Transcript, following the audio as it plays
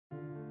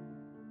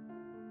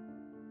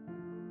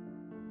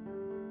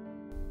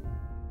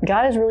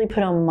God has really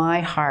put on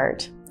my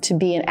heart to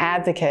be an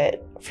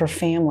advocate for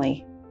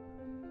family.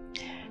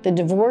 The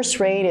divorce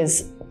rate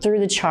is through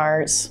the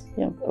charts,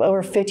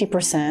 over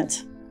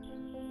 50%.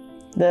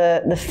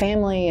 The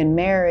family and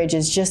marriage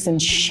is just in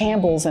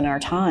shambles in our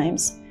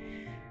times.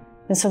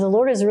 And so the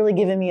Lord has really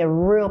given me a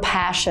real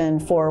passion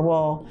for,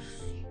 well,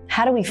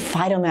 how do we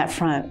fight on that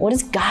front? What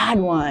does God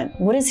want?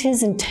 What is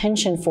His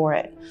intention for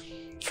it?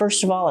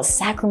 First of all, a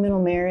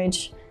sacramental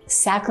marriage,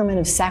 sacrament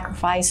of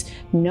sacrifice,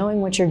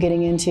 knowing what you're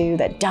getting into,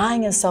 that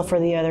dying of self for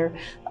the other,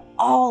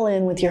 all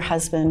in with your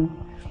husband,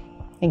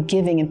 and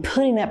giving and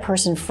putting that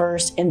person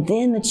first, and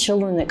then the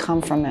children that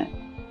come from it.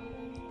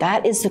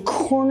 That is the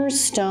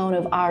cornerstone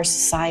of our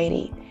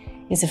society,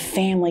 is a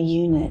family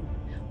unit.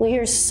 We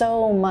hear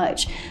so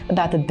much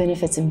about the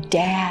benefits of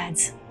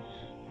dads.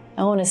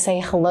 I want to say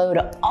hello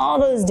to all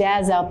those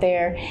dads out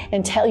there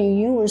and tell you,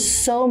 you are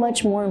so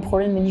much more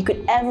important than you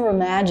could ever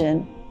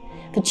imagine.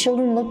 The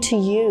children look to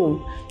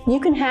you. You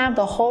can have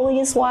the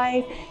holiest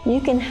wife.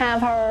 You can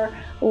have her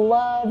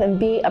love and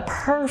be a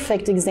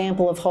perfect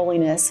example of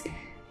holiness.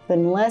 But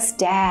unless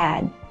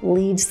dad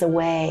leads the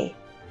way,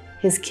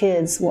 his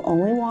kids will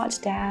only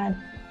watch dad.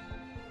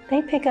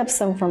 They pick up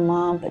some from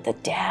mom, but the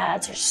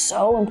dads are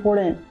so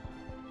important.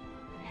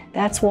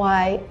 That's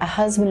why a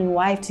husband and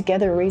wife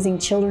together raising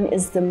children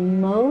is the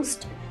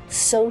most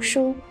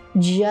social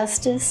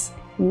justice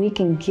we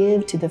can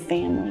give to the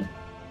family.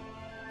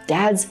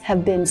 Dads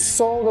have been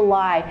sold a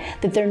lie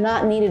that they're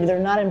not needed, they're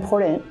not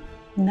important,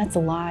 and that's a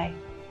lie.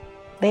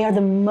 They are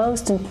the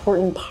most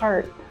important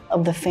part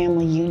of the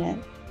family unit.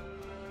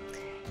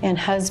 And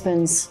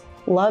husbands,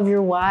 love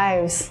your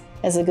wives.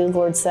 As the good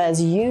Lord says,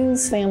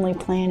 use family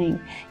planning.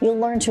 You'll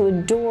learn to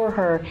adore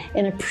her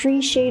and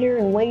appreciate her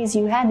in ways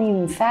you hadn't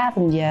even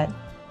fathomed yet.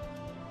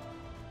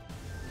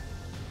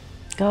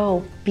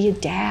 Go, be a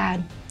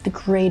dad, the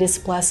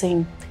greatest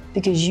blessing,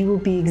 because you will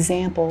be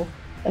example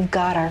of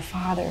God our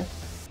Father.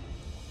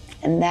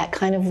 And that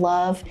kind of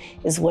love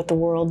is what the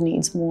world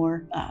needs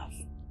more of.